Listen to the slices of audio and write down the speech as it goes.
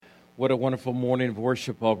What a wonderful morning of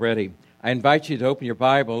worship already. I invite you to open your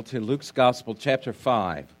Bible to Luke's Gospel, chapter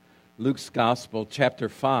 5. Luke's Gospel, chapter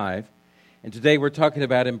 5. And today we're talking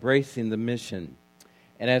about embracing the mission.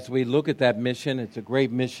 And as we look at that mission, it's a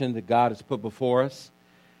great mission that God has put before us.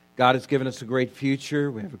 God has given us a great future.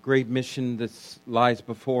 We have a great mission that lies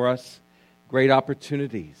before us, great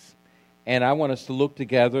opportunities. And I want us to look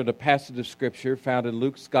together at a passage of Scripture found in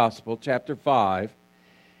Luke's Gospel, chapter 5.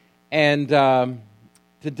 And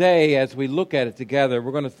today, as we look at it together,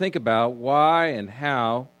 we're going to think about why and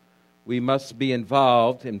how we must be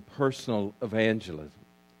involved in personal evangelism.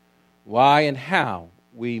 Why and how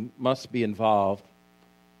we must be involved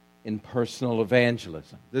in personal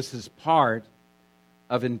evangelism. This is part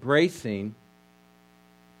of embracing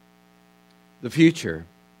the future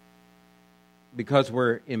because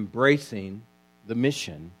we're embracing the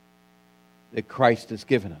mission that Christ has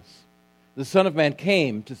given us. The Son of Man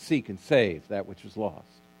came to seek and save that which was lost.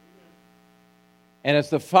 And as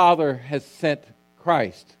the Father has sent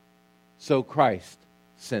Christ, so Christ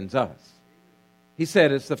sends us. He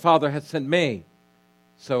said, as the Father has sent me,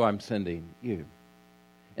 so I'm sending you.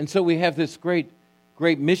 And so we have this great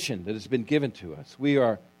mission that has been given to us. We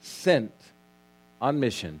are sent on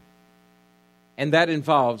mission. And that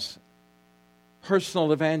involves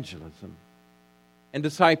personal evangelism and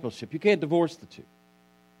discipleship. You can't divorce the two.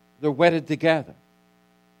 They're wedded together.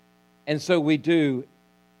 And so we do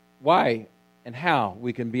why and how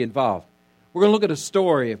we can be involved. We're going to look at a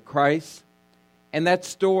story of Christ. And that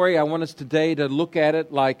story, I want us today to look at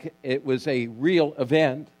it like it was a real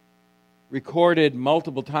event recorded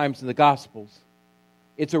multiple times in the Gospels.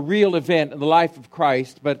 It's a real event in the life of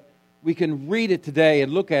Christ, but we can read it today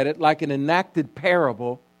and look at it like an enacted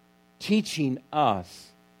parable teaching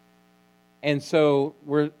us. And so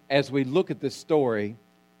as we look at this story,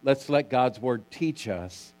 let's let God's Word teach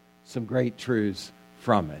us some great truths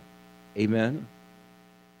from it. Amen?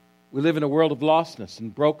 We live in a world of lostness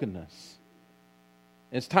and brokenness.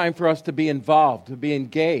 And it's time for us to be involved, to be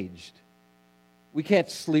engaged. We can't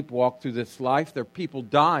sleepwalk through this life. There are people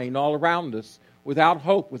dying all around us without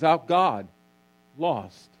hope, without God,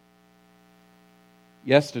 lost.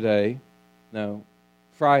 Friday,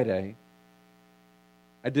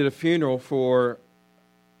 I did a funeral for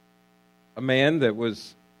a man that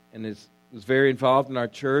was very involved in our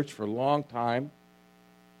church for a long time.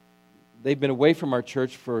 They've been away from our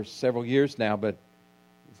church for several years now, but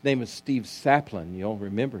his name is Steve Saplin. You'll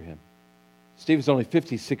remember him. Steve is only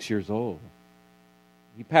 56 years old.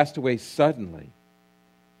 He passed away suddenly.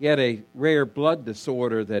 He had a rare blood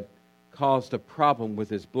disorder that caused a problem with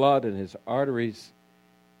his blood and his arteries,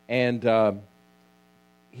 and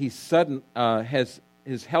his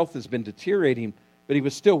health has been deteriorating, but he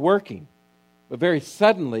was still working. But very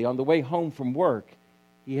suddenly, on the way home from work,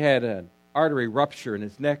 he had an artery rupture in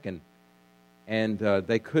his neck, and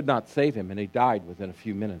they could not save him, and he died within a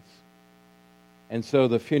few minutes. And so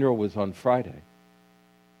the funeral was on Friday.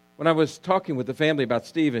 When I was talking with the family about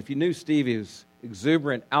Steve, if you knew Steve, he was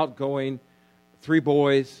exuberant, outgoing, 3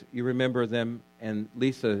 boys, you remember them, and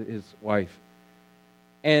Lisa, his wife.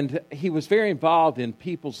 And he was very involved in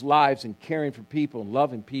people's lives and caring for people and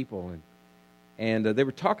loving people. And they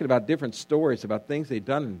were talking about different stories about things they'd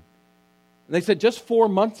done. And they said just 4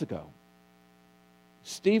 months ago,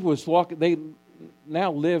 Steve was walking. They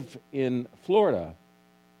now live in Florida.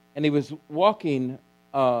 And he was walking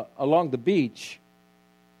along the beach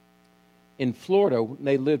in Florida.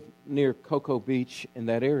 They live near Cocoa Beach in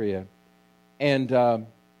that area. And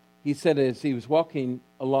he said as he was walking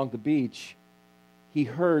along the beach,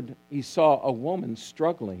 he saw a woman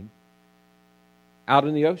struggling out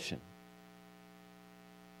in the ocean.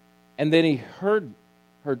 And then he heard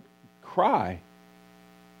her cry.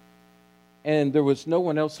 And there was no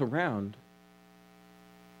one else around.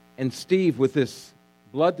 And Steve, with this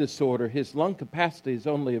blood disorder, his lung capacity is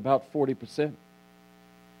only about 40%.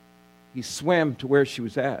 He swam to where she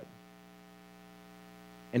was at.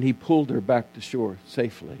 And he pulled her back to shore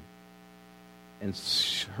safely. And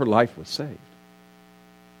her life was saved.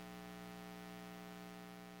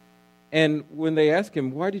 And when they asked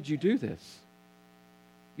him, why did you do this?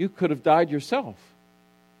 You could have died yourself.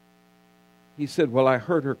 He said, well, I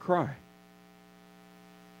heard her cry.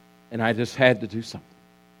 And I just had to do something.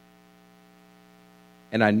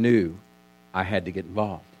 And I knew I had to get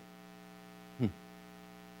involved.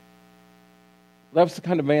 That was the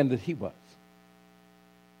kind of man that he was.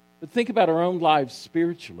 But think about our own lives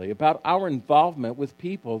spiritually, about our involvement with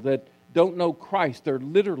people that don't know Christ. They're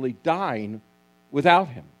literally dying without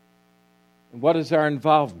Him. And what is our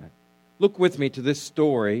involvement? Look with me to this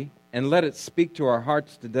story and let it speak to our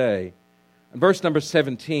hearts today. In verse number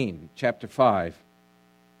 17, chapter 5,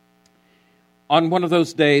 On one of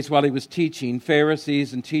those days, while he was teaching,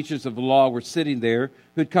 Pharisees and teachers of the law were sitting there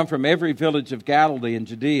who had come from every village of Galilee and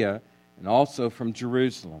Judea and also from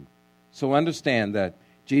Jerusalem. So understand that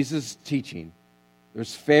Jesus is teaching.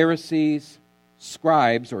 There's Pharisees,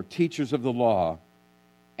 scribes, or teachers of the law,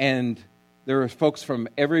 and there are folks from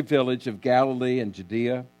every village of Galilee and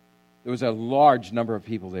Judea. There was a large number of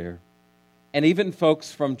people there. And even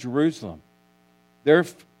folks from Jerusalem.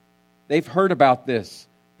 They've heard about this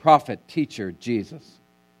prophet, teacher, Jesus.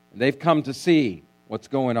 And they've come to see what's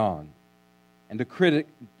going on and to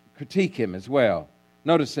critique him as well.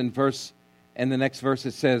 Notice in the next verse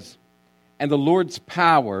it says, "And the Lord's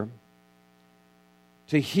power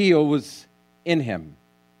to heal was in him.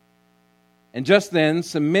 And just then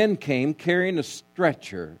some men came carrying a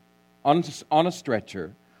stretcher, on a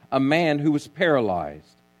stretcher, a man who was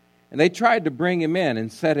paralyzed. And they tried to bring him in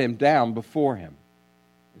and set him down before him.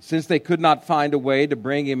 Since they could not find a way to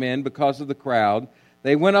bring him in because of the crowd,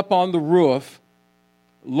 they went up on the roof,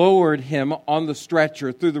 lowered him on the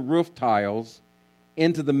stretcher through the roof tiles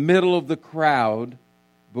into the middle of the crowd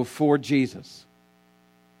before Jesus."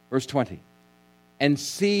 Verse 20. "And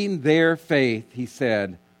seeing their faith, he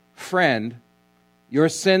said, 'Friend, your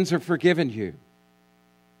sins are forgiven you.'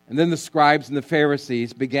 And then the scribes and the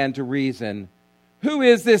Pharisees began to reason, 'Who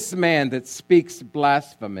is this man that speaks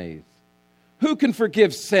blasphemies? Who can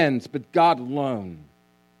forgive sins but God alone?'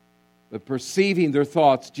 But perceiving their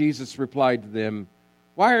thoughts, Jesus replied to them,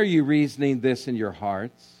 'Why are you reasoning this in your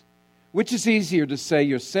hearts? Which is easier to say,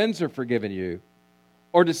 your sins are forgiven you,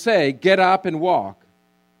 or to say, get up and walk?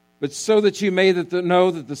 But so that you may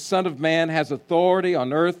know that the Son of Man has authority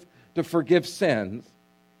on earth to forgive sins,'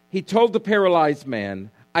 he told the paralyzed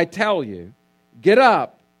man, 'I tell you, get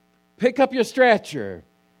up, pick up your stretcher,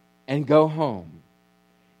 and go home.'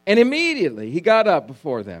 And immediately he got up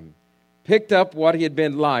before them, picked up what he had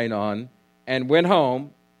been lying on, and went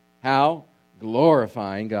home." How?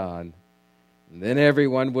 Glorifying God. And then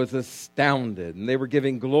everyone was astounded, and they were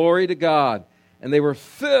giving glory to God, and they were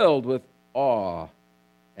filled with awe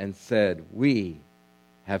and said, "We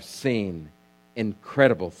have seen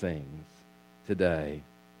incredible things today."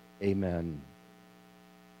 Amen.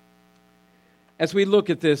 As we look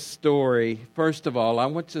at this story, first of all, I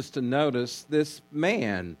want us to notice this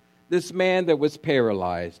man that was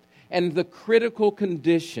paralyzed, and the critical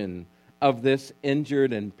condition of this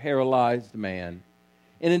injured and paralyzed man.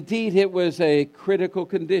 And indeed, it was a critical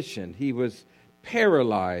condition. He was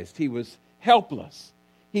paralyzed. He was helpless.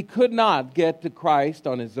 He could not get to Christ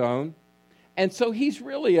on his own. And so he's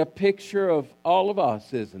really a picture of all of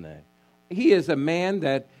us, isn't he? He is a man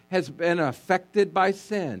that has been affected by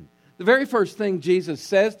sin. The very first thing Jesus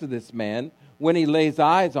says to this man when he lays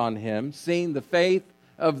eyes on him, seeing the faith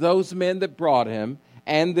of those men that brought him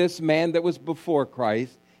and this man that was before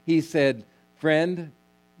Christ, he said, "Friend,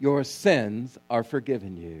 your sins are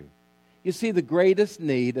forgiven you." You see, the greatest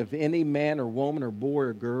need of any man or woman or boy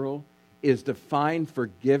or girl is to find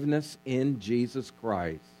forgiveness in Jesus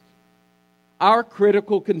Christ. Our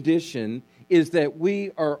critical condition is that we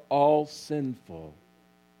are all sinful.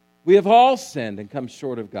 We have all sinned and come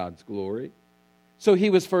short of God's glory. So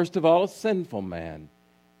he was first of all a sinful man.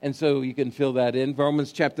 And so you can fill that in.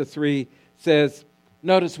 Romans chapter 3 says,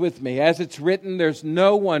 notice with me, as it's written, there's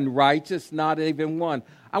no one righteous, not even one.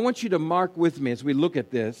 I want you to mark with me as we look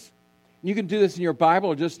at this. You can do this in your Bible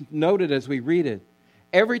or just note it as we read it.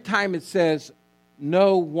 Every time it says,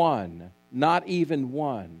 no one, not even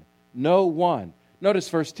one, no one. Notice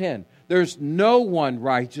verse 10. There's no one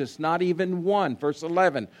righteous, not even one. Verse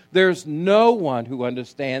 11. There's no one who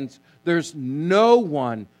understands. There's no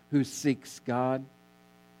one who seeks God.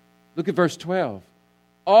 Look at verse 12.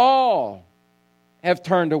 All have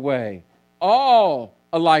turned away. All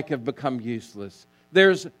alike have become useless.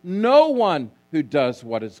 There's no one who does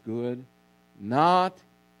what is good, not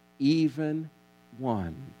even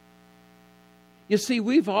one. You see,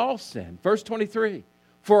 we've all sinned. Verse 23.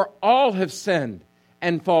 For all have sinned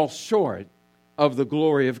and fall short of the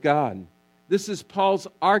glory of God. This is Paul's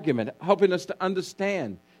argument, helping us to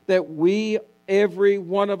understand that every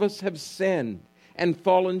one of us have sinned and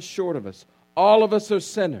fallen short of us. All of us are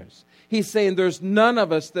sinners. He's saying there's none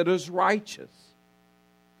of us that is righteous.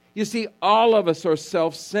 You see, all of us are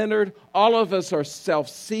self-centered. All of us are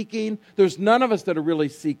self-seeking. There's none of us that really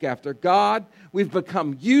seek after God. We've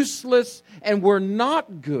become useless, and we're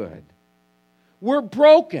not good. We're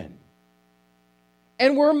broken.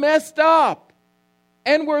 And we're messed up.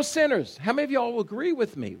 And we're sinners. How many of y'all will agree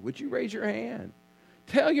with me? Would you raise your hand?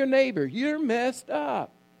 Tell your neighbor, you're messed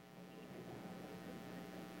up.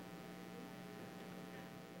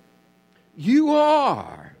 You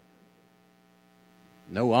are.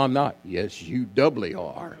 No, I'm not. Yes, you doubly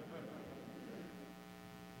are.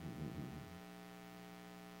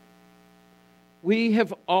 We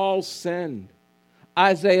have all sinned.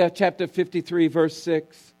 Isaiah chapter 53, verse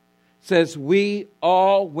 6 says, we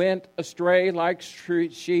all went astray like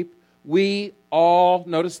sheep. We all,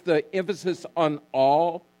 notice the emphasis on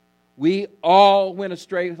all. We all went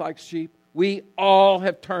astray like sheep. We all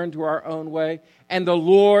have turned to our own way. And the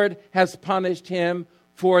Lord has punished him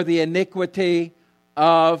for the iniquity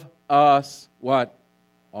of us, what?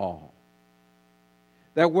 All.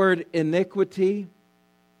 That word iniquity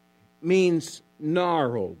means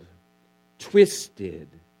gnarled, twisted,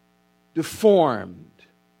 deformed,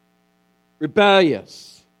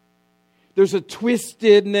 rebellious. There's a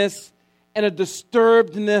twistedness and a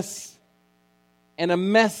disturbedness and a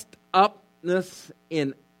messed upness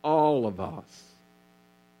in all of us.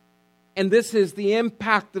 And this is the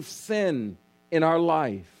impact of sin in our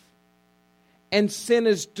life. And sin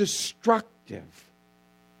is destructive.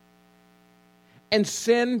 And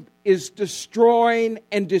sin is destroying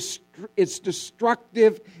and it's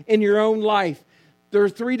destructive in your own life. There are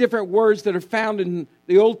 3 different words that are found in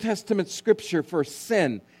the Old Testament scripture for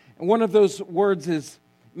sin. And one of those words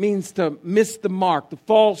means to miss the mark, to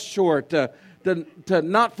fall short, to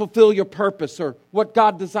not fulfill your purpose or what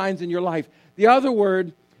God designs in your life. The other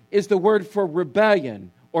word is the word for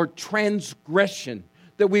rebellion or transgression,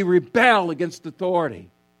 that we rebel against authority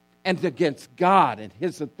and against God and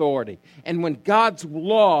His authority. And when God's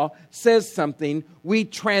law says something, we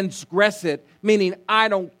transgress it, meaning I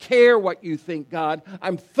don't care what you think, God.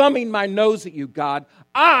 I'm thumbing my nose at you, God.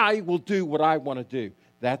 I will do what I want to do.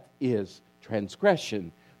 That is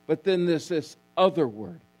transgression. But then there's this other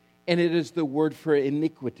word, and it is the word for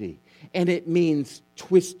iniquity. And it means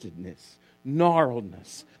twistedness,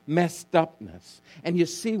 gnarledness, messed upness. And you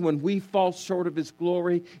see, when we fall short of His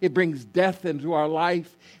glory, it brings death into our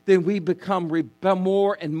life. Then we become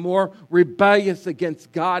more and more rebellious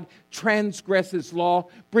against God, transgress His law,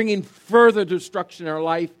 bringing further destruction in our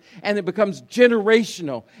life. And it becomes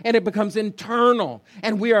generational, and it becomes internal.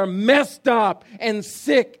 And we are messed up and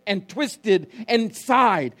sick and twisted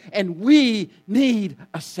inside. And we need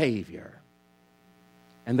a Savior.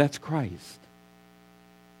 And that's Christ.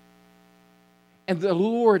 And the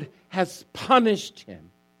Lord has punished him.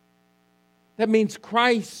 That means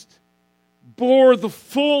Christ bore the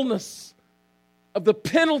fullness of the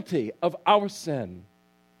penalty of our sin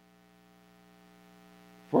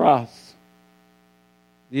for us,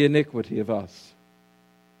 the iniquity of us.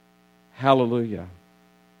 Hallelujah.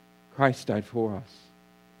 Christ died for us.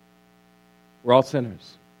 We're all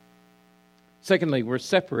sinners. Secondly, we're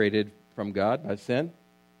separated from God by sin.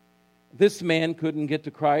 This man couldn't get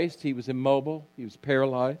to Christ. He was immobile. He was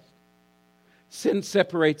paralyzed. Sin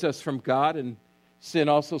separates us from God, and sin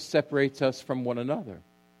also separates us from one another.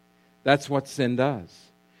 That's what sin does.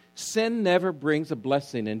 Sin never brings a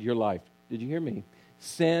blessing into your life. Did you hear me?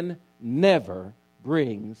 Sin never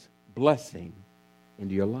brings blessing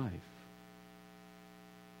into your life.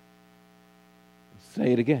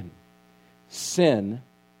 Say it again. Sin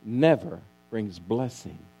never brings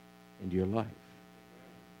blessing into your life.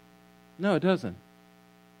 No, it doesn't.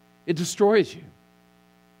 It destroys you.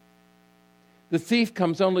 The thief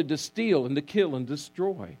comes only to steal and to kill and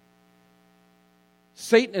destroy.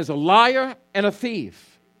 Satan is a liar and a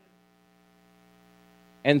thief.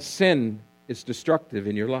 And sin is destructive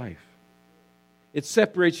in your life. It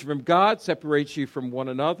separates you from God, separates you from one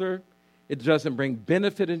another. It doesn't bring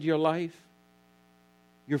benefit into your life.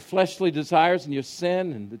 Your fleshly desires and your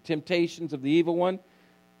sin and the temptations of the evil one,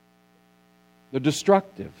 they're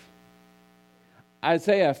destructive.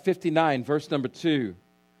 Isaiah 59, verse number 2.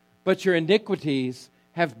 But your iniquities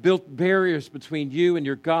have built barriers between you and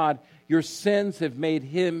your God. Your sins have made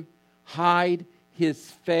Him hide His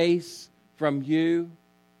face from you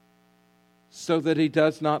so that He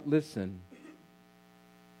does not listen.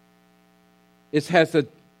 It has a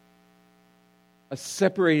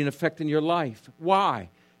separating effect in your life. Why?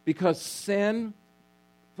 Because sin,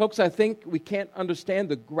 folks, I think we can't understand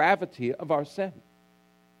the gravity of our sin.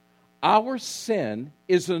 Our sin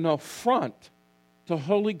is an affront to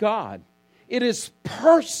holy God. It is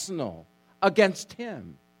personal against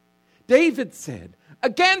Him. David said,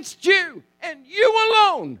 against you and you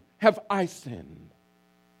alone have I sinned.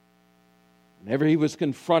 Whenever he was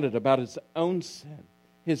confronted about his own sin,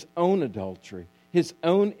 his own adultery, his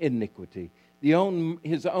own iniquity,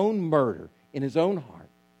 his own murder in his own heart,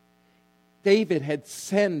 David had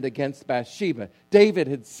sinned against Bathsheba. David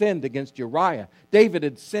had sinned against Uriah. David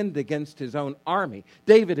had sinned against his own army.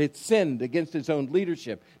 David had sinned against his own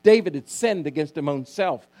leadership. David had sinned against his own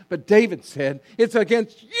self. But David said, it's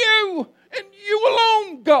against you and you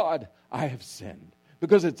alone, God, I have sinned.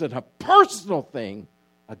 Because it's a personal thing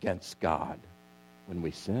against God when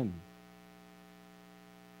we sin.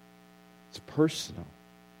 It's personal.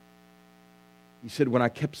 He said, when I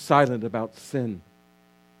kept silent about sin,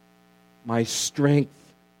 my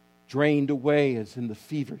strength drained away as in the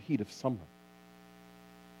fever heat of summer.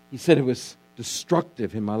 He said it was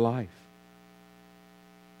destructive in my life.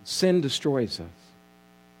 Sin destroys us.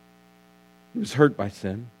 He was hurt by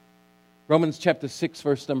sin. Romans chapter 6,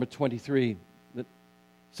 verse number 23, that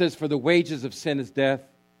says, for the wages of sin is death,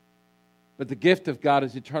 but the gift of God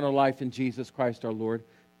is eternal life in Jesus Christ our Lord.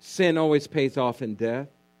 Sin always pays off in death.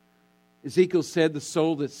 Ezekiel said, the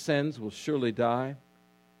soul that sins will surely die.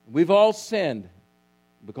 We've all sinned.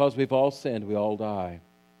 Because we've all sinned, we all die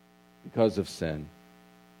because of sin.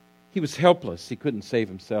 He was helpless. He couldn't save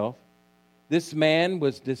himself. This man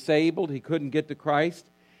was disabled. He couldn't get to Christ.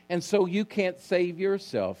 And so you can't save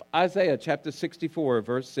yourself. Isaiah chapter 64,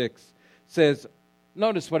 verse 6 says,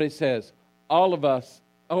 notice what it says, all of us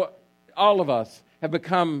have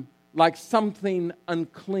become like something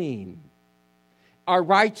unclean. Our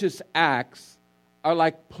righteous acts are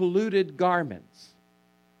like polluted garments.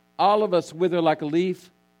 All of us wither like a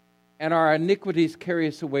leaf, and our iniquities carry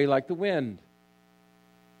us away like the wind.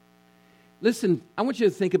 Listen, I want you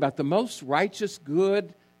to think about the most righteous,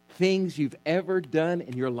 good things you've ever done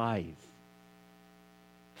in your life.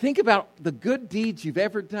 Think about the good deeds you've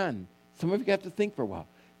ever done. Some of you have to think for a while.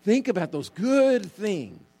 Think about those good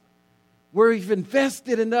things where you've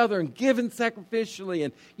invested in others and given sacrificially,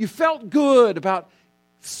 and you felt good about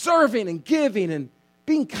serving and giving and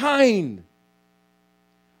being kind.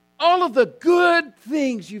 All of the good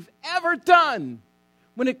things you've ever done,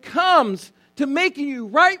 when it comes to making you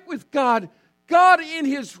right with God, God in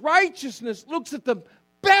His righteousness looks at the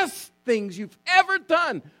best things you've ever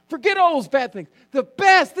done. Forget all those bad things. The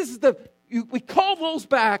best, we call those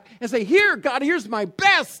back and say, here, God, here's my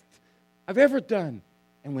best I've ever done.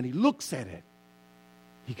 And when He looks at it,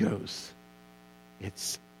 He goes,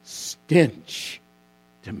 it's stench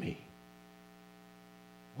to me.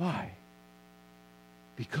 Why?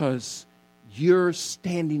 Because your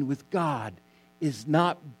standing with God is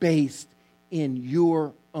not based in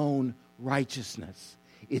your own righteousness.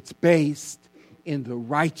 It's based in the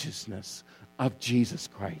righteousness of Jesus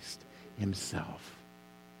Christ Himself.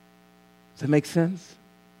 Does that make sense?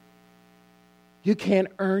 You can't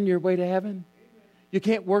earn your way to heaven. You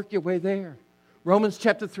can't work your way there. Romans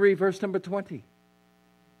chapter 3, verse number 20.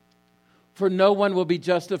 For no one will be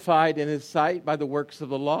justified in his sight by the works of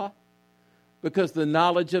the law, because the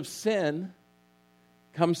knowledge of sin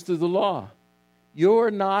comes through the law.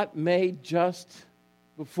 You're not made just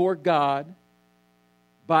before God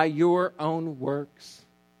by your own works.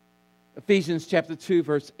 Ephesians chapter 2,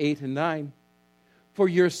 verse 8 and 9. For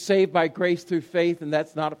you're saved by grace through faith, and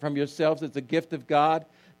that's not from yourselves. It's a gift of God,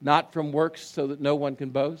 not from works, so that no one can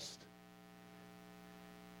boast.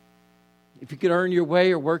 If you could earn your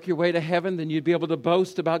way or work your way to heaven, then you'd be able to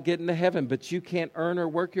boast about getting to heaven, but you can't earn or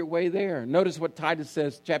work your way there. Notice what Titus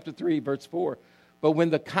says, chapter 3, verse 4. But when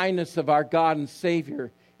the kindness of our God and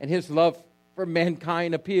Savior and His love for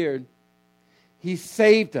mankind appeared, He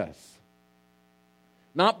saved us,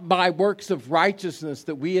 not by works of righteousness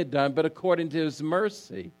that we had done, but according to His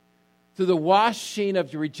mercy, through the washing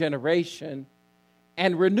of regeneration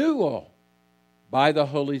and renewal by the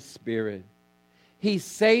Holy Spirit. He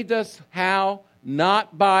saved us, how?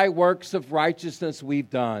 Not by works of righteousness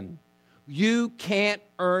we've done. You can't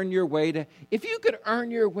earn your way to... If you could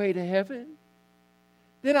earn your way to heaven,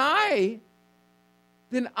 then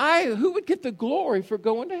who would get the glory for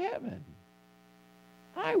going to heaven?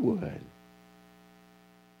 I would.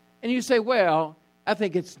 And you say, well, I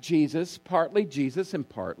think it's Jesus, partly Jesus and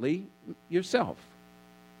partly yourself.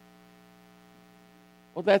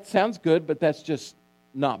 Well, that sounds good, but that's just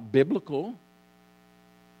not biblical.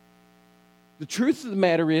 The truth of the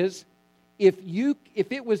matter is, if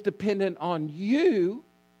it was dependent on you,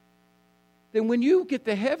 then when you get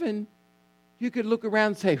to heaven, you could look around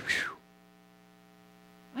and say, whew,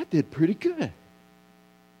 I did pretty good.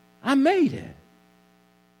 I made it.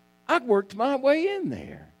 I worked my way in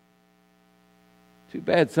there. Too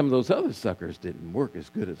bad some of those other suckers didn't work as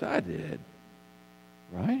good as I did.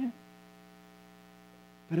 Right?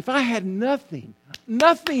 But if I had nothing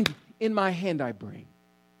in my hand I bring,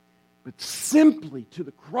 but simply to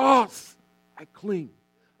the cross I cling.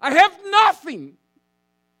 I have nothing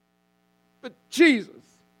but Jesus.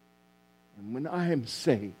 And when I am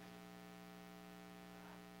saved,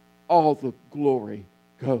 all the glory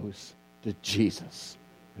goes to Jesus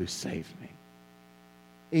who saved me.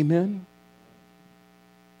 Amen?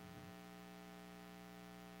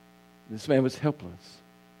 This man was helpless.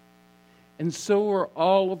 And so are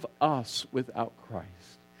all of us without Christ.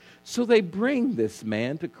 So they bring this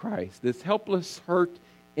man to Christ, this helpless, hurt,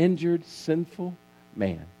 injured, sinful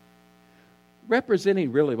man,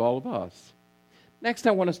 representing really all of us. Next,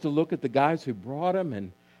 I want us to look at the guys who brought him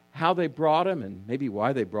and how they brought him and maybe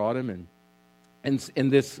why they brought him and in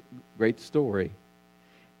this great story.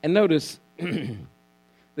 And notice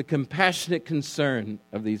the compassionate concern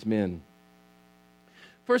of these men.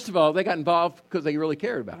 First of all, they got involved because they really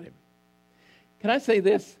cared about him. Can I say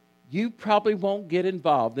this? You probably won't get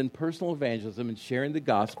involved in personal evangelism and sharing the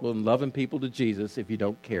gospel and loving people to Jesus if you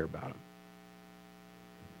don't care about them.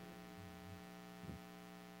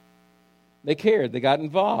 They cared. They got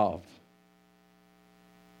involved.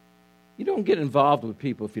 You don't get involved with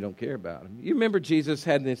people if you don't care about them. You remember Jesus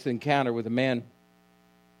had this encounter with a man.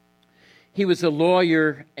 He was a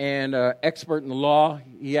lawyer and expert in the law.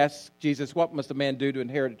 He asked Jesus, what must a man do to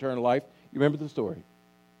inherit eternal life? You remember the story.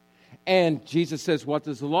 And Jesus says, what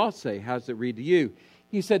does the law say? How does it read to you?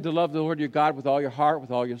 He said to love the Lord your God with all your heart, with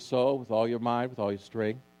all your soul, with all your mind, with all your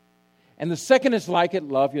strength. And the second is like it,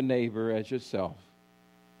 love your neighbor as yourself.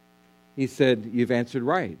 He said, you've answered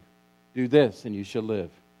right. Do this and you shall live.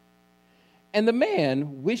 And the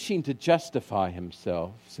man, wishing to justify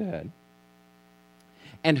himself, said,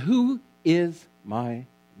 and who is my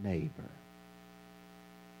neighbor?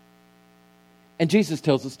 And Jesus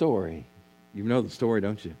tells the story. You know the story,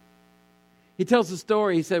 don't you? He tells the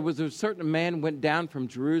story. He said, was there a certain man went down from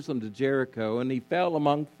Jerusalem to Jericho, and he fell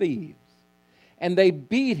among thieves. And they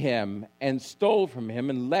beat him and stole from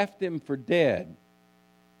him and left him for dead.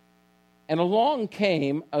 And along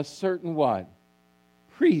came a certain what?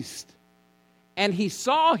 Priest. And he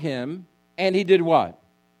saw him, and he did what?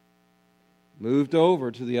 Moved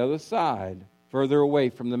over to the other side, further away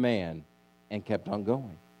from the man, and kept on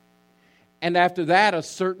going. And after that, a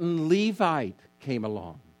certain Levite came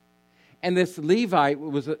along. And this Levite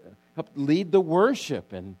helped lead the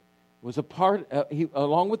worship and was a part,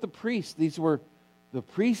 along with the priests. These were the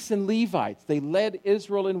priests and Levites. They led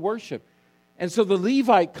Israel in worship. And so the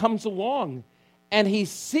Levite comes along, and he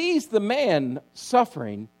sees the man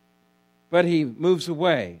suffering, but he moves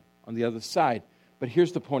away on the other side. But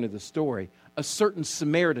here's the point of the story. A certain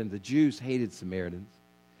Samaritan, the Jews hated Samaritans,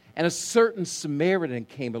 and a certain Samaritan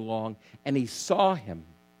came along, and he saw him,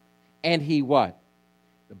 and he what?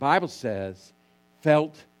 The Bible says,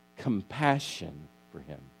 felt compassion for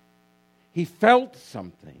him. He felt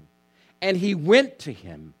something, and he went to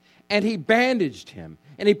him, and he bandaged him,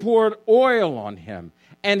 and he poured oil on him,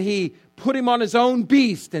 and he put him on his own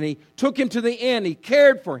beast, and he took him to the inn. He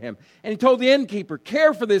cared for him, and he told the innkeeper,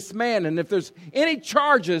 care for this man, and if there's any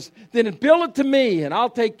charges, then bill it to me, and I'll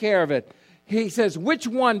take care of it. He says, which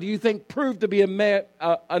one do you think proved to be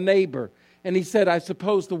a neighbor? And he said, I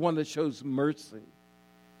suppose the one that shows mercy.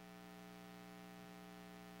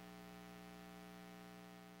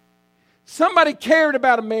 Somebody cared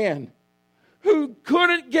about a man who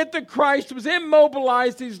couldn't get to Christ, was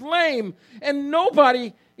immobilized, he's lame, and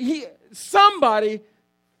somebody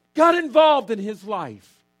got involved in his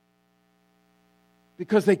life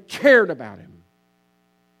because they cared about him.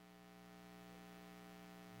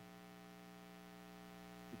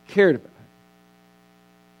 They cared about him.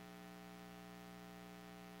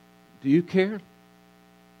 Do you care?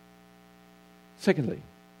 Secondly,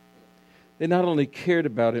 they not only cared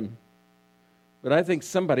about him, but I think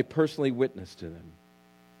somebody personally witnessed to them.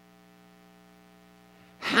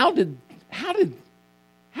 How did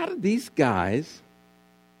these guys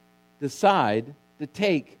decide to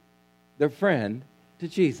take their friend to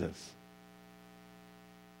Jesus?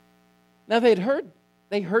 Now they heard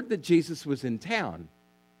that Jesus was in town.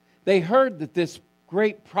 They heard that this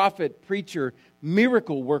great prophet, preacher,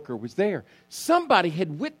 miracle worker was there. Somebody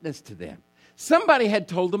had witnessed to them. Somebody had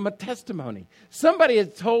told them a testimony. Somebody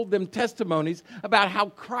had told them testimonies about how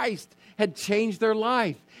Christ had changed their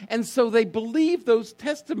life. And so they believed those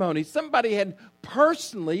testimonies. Somebody had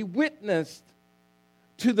personally witnessed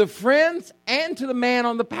to the friends and to the man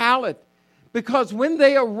on the pallet. Because when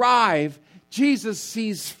they arrive, Jesus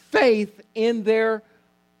sees faith in their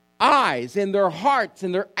eyes, in their hearts,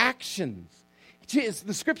 in their actions.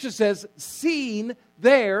 The scripture says, seeing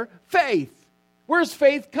their faith. Where's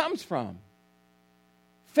faith comes from?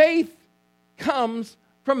 Faith comes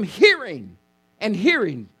from hearing, and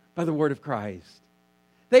hearing by the word of Christ.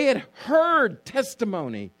 They had heard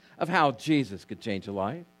testimony of how Jesus could change a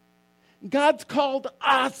life. God's called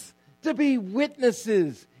us to be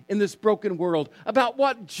witnesses in this broken world about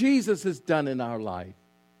what Jesus has done in our life.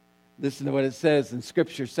 Listen to what it says in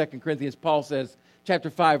Scripture, 2 Corinthians. Paul says, chapter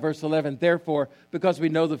 5, verse 11, therefore, because we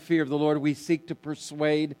know the fear of the Lord, we seek to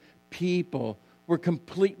persuade people, we're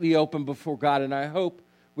completely open before God. And I hope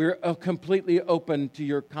we're completely open to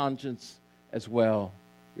your conscience as well,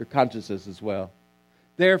 your consciences as well.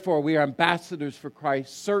 Therefore, we are ambassadors for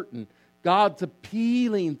Christ, certain God's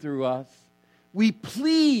appealing through us. We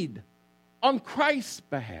plead on Christ's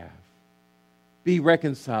behalf. Be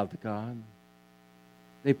reconciled to God.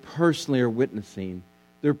 They personally are witnessing.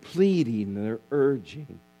 They're pleading. They're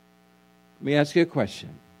urging. Let me ask you a question.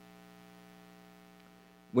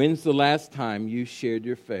 When's the last time you shared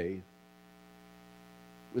your faith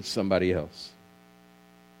with somebody else?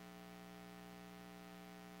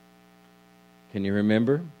 Can you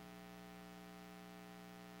remember?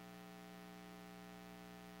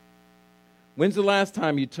 When's the last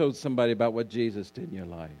time you told somebody about what Jesus did in your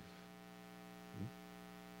life?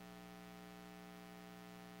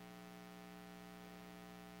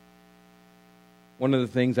 One of the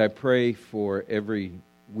things I pray for every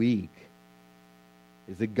week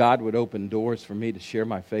is that God would open doors for me to share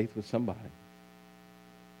my faith with somebody.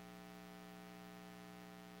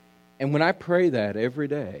 And when I pray that every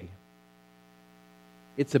day,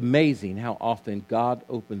 it's amazing how often God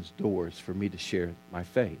opens doors for me to share my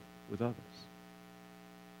faith with others.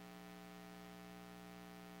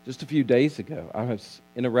 Just a few days ago, I was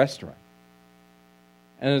in a restaurant.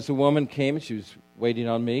 And as a woman came, and she was waiting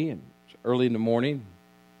on me, and it was early in the morning.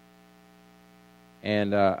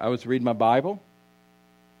 And I was reading my Bible.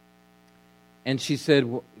 And she said,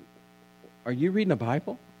 well, are you reading a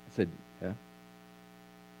Bible? I said, yeah.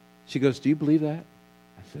 She goes, do you believe that?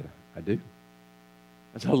 I said, I do.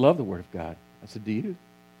 I said, I love the Word of God. I said, do you?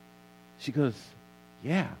 She goes,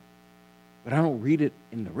 yeah, but I don't read it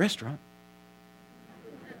in the restaurant.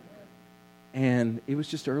 And it was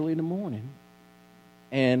just early in the morning.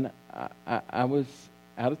 And I was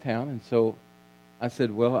out of town, and so I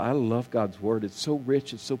said, well, I love God's Word. It's so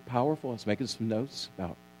rich, it's so powerful. I was making some notes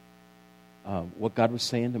about what God was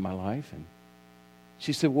saying to my life. And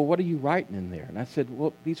she said, well, what are you writing in there? And I said,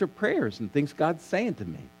 well, these are prayers and things God's saying to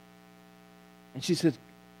me. And she said,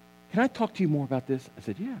 can I talk to you more about this? I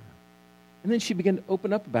said, yeah. And then she began to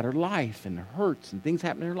open up about her life and her hurts and things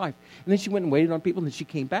happening in her life. And then she went and waited on people, and then she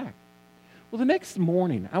came back. Well, the next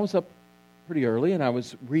morning, I was up pretty early, and I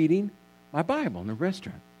was reading my Bible in the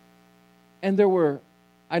restaurant. And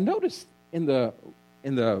I noticed in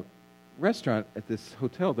the restaurant at this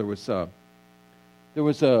hotel, there was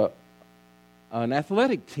an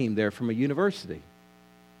athletic team there from a university.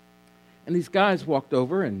 And these guys walked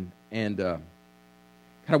over and kind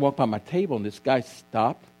of walked by my table, and this guy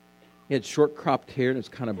stopped. He had short cropped hair, and it was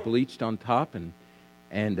kind of bleached on top,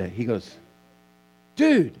 and he goes,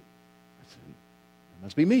 dude. I said, it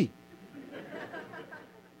must be me.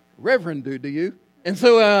 Reverend dude, do you? And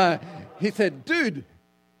so he said, dude,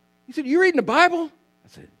 he said, you reading the Bible? I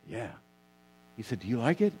said, yeah. He said, do you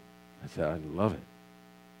like it? I said, I love it.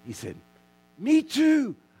 He said, me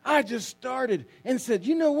too. I just started. And said,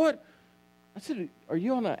 you know what? I said, are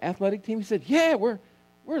you on an athletic team? He said, yeah, we're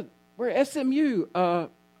SMU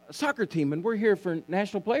soccer team, and we're here for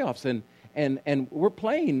national playoffs, and we're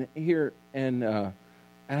playing here. And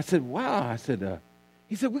I said, wow. I said,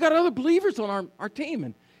 he said, we got other believers on our team,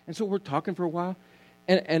 and so we're talking for a while,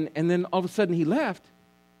 and then all of a sudden he left,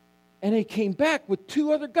 and he came back with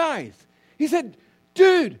two other guys. He said,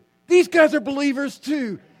 dude, these guys are believers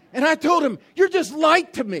too. And I told him, you're just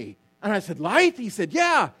light to me. And I said, light? He said,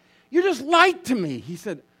 yeah, you're just light to me. He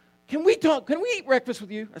said, can we talk? Can we eat breakfast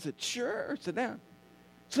with you? I said, sure, sit down.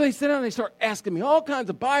 So they sit down and they start asking me all kinds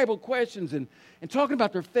of Bible questions and talking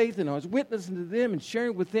about their faith. And I was witnessing to them and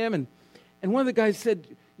sharing with them. And one of the guys said,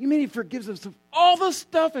 you mean he forgives us of all the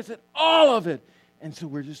stuff? I said, all of it. And so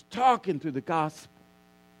we're just talking through the gospel.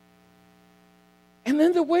 And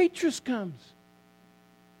then the waitress comes.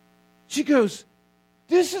 She goes,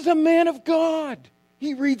 this is a man of God.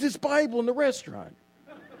 He reads his Bible in the restaurant.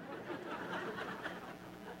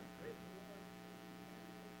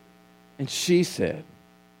 And she said,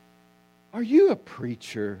 are you a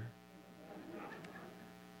preacher?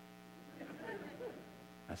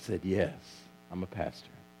 I said, yes, I'm a pastor.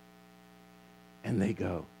 And they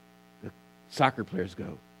go, the soccer players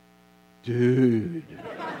go, dude.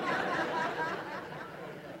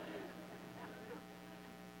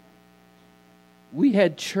 We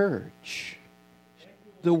had church.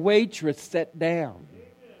 The waitress sat down.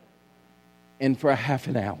 And for a half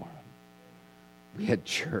an hour, we had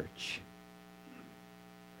church.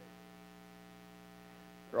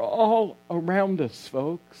 They're all around us,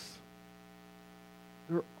 folks.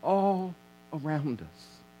 They're all around us.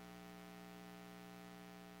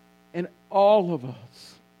 And all of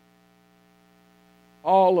us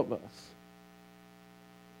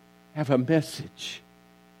have a message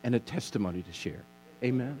and a testimony to share.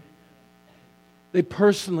 Amen. They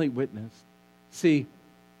personally witnessed. See,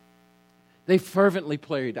 they fervently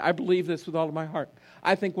prayed. I believe this with all of my heart.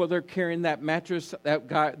 I think while they're carrying that mattress, that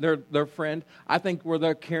guy, their friend, I think where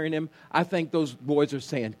they're carrying him, I think those boys are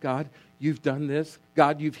saying, God, you've done this.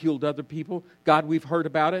 God, you've healed other people. God, we've heard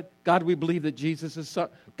about it. God, we believe that Jesus is son.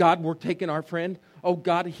 God, we're taking our friend. Oh,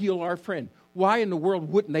 God, heal our friend. Why in the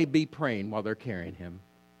world wouldn't they be praying while they're carrying him?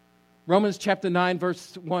 Romans chapter 9,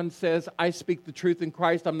 verse 1 says, I speak the truth in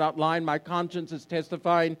Christ. I'm not lying. My conscience is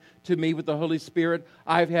testifying to me with the Holy Spirit.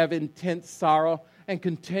 I have intense sorrow and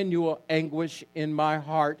continual anguish in my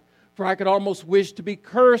heart. For I could almost wish to be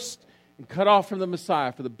cursed and cut off from the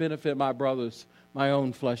Messiah for the benefit of my brothers, my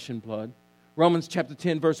own flesh and blood. Romans chapter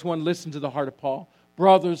 10, verse 1, listen to the heart of Paul.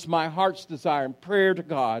 Brothers, my heart's desire and prayer to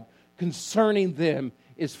God concerning them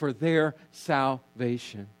is for their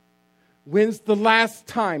salvation. When's the last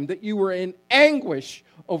time that you were in anguish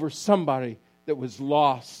over somebody that was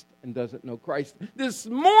lost and doesn't know Christ? This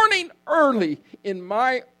morning early in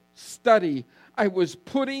my study, I was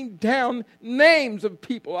putting down names of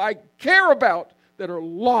people I care about that are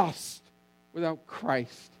lost without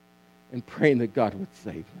Christ and praying that God would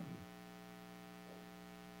save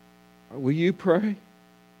them. Will you pray?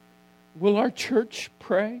 Will our church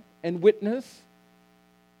pray and witness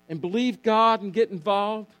and believe God and get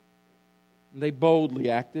involved? And they boldly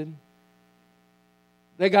acted.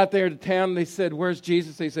 They got there to town and they said, where's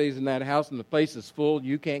Jesus? They say he's in that house and the place is full.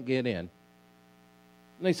 You can't get in. And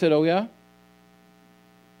they said, oh yeah?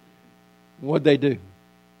 What'd they do?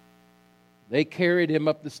 They carried him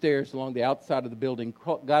up the stairs along the outside of the building,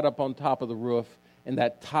 got up on top of the roof, and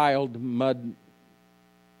that tiled mud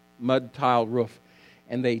tile roof,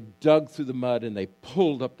 and they dug through the mud and they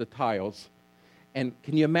pulled up the tiles. And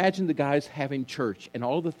can you imagine the guys having church and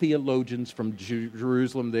all the theologians from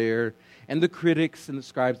Jerusalem there and the critics and the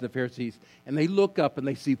scribes and the Pharisees, and they look up and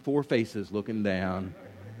they see four faces looking down,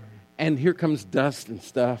 and here comes dust and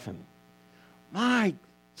stuff, and my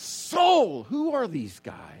soul, who are these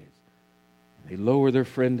guys? And they lower their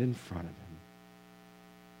friend in front of him,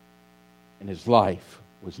 and his life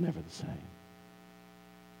was never the same.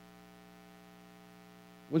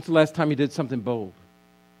 When's the last time you did something bold?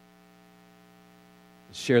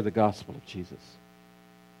 Share the gospel of Jesus.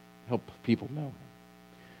 Help people know him.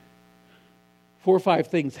 4 or 5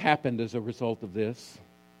 things happened as a result of this.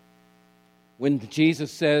 When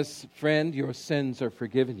Jesus says, friend, your sins are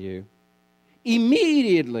forgiven you,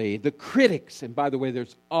 immediately the critics, and by the way,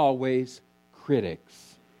 there's always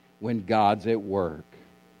critics when God's at work.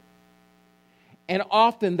 And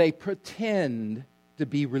often they pretend to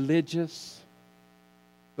be religious,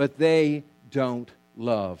 but they don't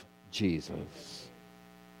love Jesus.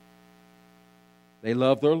 They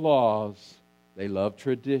love their laws, they love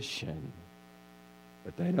tradition,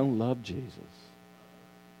 but they don't love Jesus.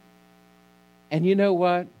 And you know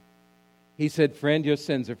what? He said, friend, your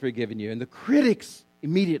sins are forgiven you. And the critics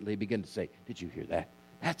immediately begin to say, did you hear that?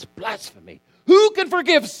 That's blasphemy. Who can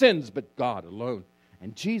forgive sins but God alone?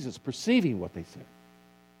 And Jesus, perceiving what they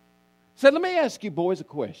said, let me ask you boys a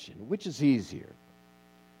question. Which is easier?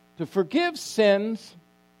 To forgive sins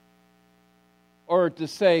or to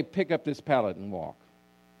say, pick up this pallet and walk?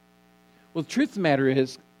 Well, the truth of the matter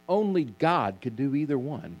is, only God could do either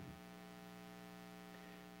one.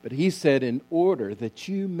 But he said, in order that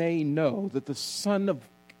you may know that the Son of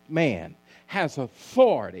Man has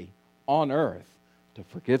authority on earth to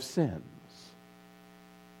forgive sins.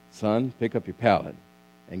 Son, pick up your pallet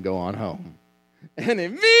and go on home. And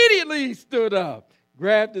immediately he stood up,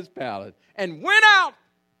 grabbed his pallet, and went out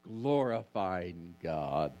glorifying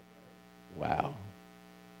God. Wow.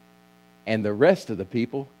 And the rest of the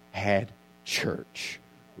people had church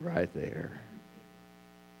right there.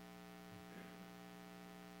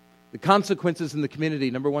 The consequences in the community.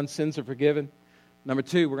 Number 1, sins are forgiven. Number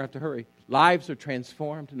 2, we're going to have to hurry. Lives are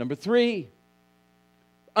transformed. Number 3,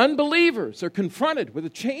 unbelievers are confronted with a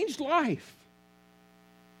changed life.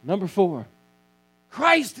 Number 4,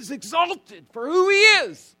 Christ is exalted for who he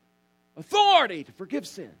is. Authority to forgive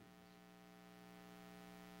sin.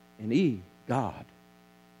 And God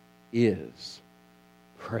is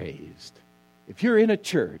praised. If you're in a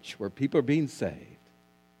church where people are being saved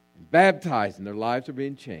and baptized and their lives are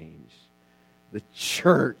being changed, the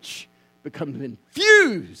church becomes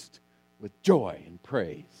infused with joy and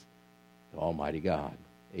praise to Almighty God.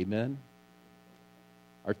 Amen?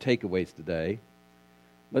 Our takeaways today.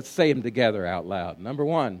 Let's say them together out loud. Number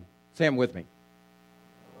 1, say them with me.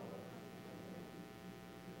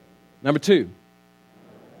 Number 2.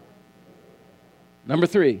 Number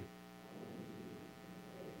 3.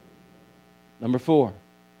 Number 4.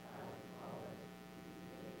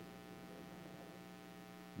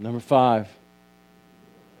 Number 5.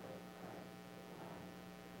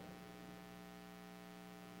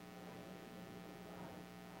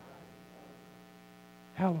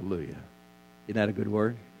 Hallelujah. Isn't that a good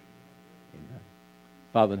word? Amen.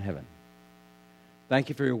 Father in heaven, thank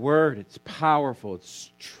you for your word. It's powerful. It's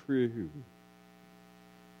true.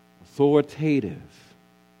 Authoritative.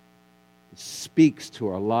 It speaks to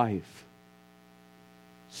our life.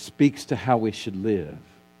 Speaks to how we should live.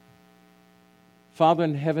 Father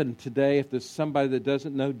in heaven, today, if there's somebody that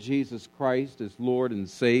doesn't know Jesus Christ as Lord and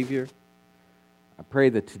Savior, I pray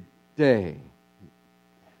that today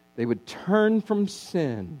they would turn from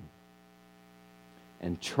sin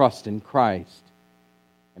and trust in Christ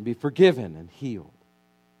and be forgiven and healed.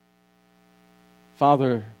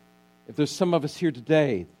 Father, if there's some of us here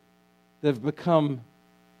today that have become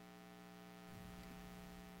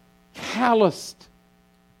calloused,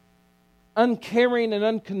 uncaring, and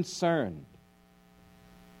unconcerned,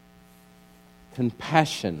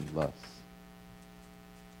 compassionless,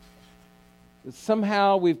 that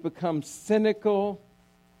somehow we've become cynical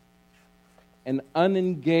and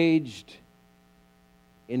unengaged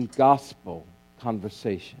in gospel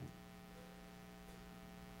conversation.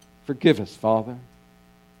 Forgive us, Father,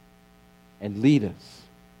 and lead us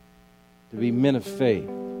to be men of faith.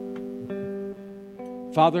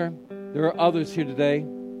 Father, there are others here today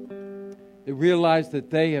that realize that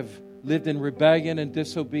they have lived in rebellion and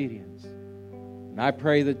disobedience. And I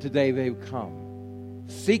pray that today they will come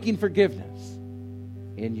seeking forgiveness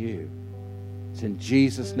in you. It's in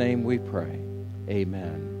Jesus' name we pray.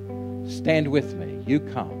 Amen. Stand with me. You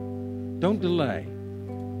come. Don't delay.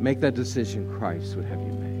 Make that decision Christ would have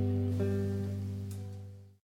you make.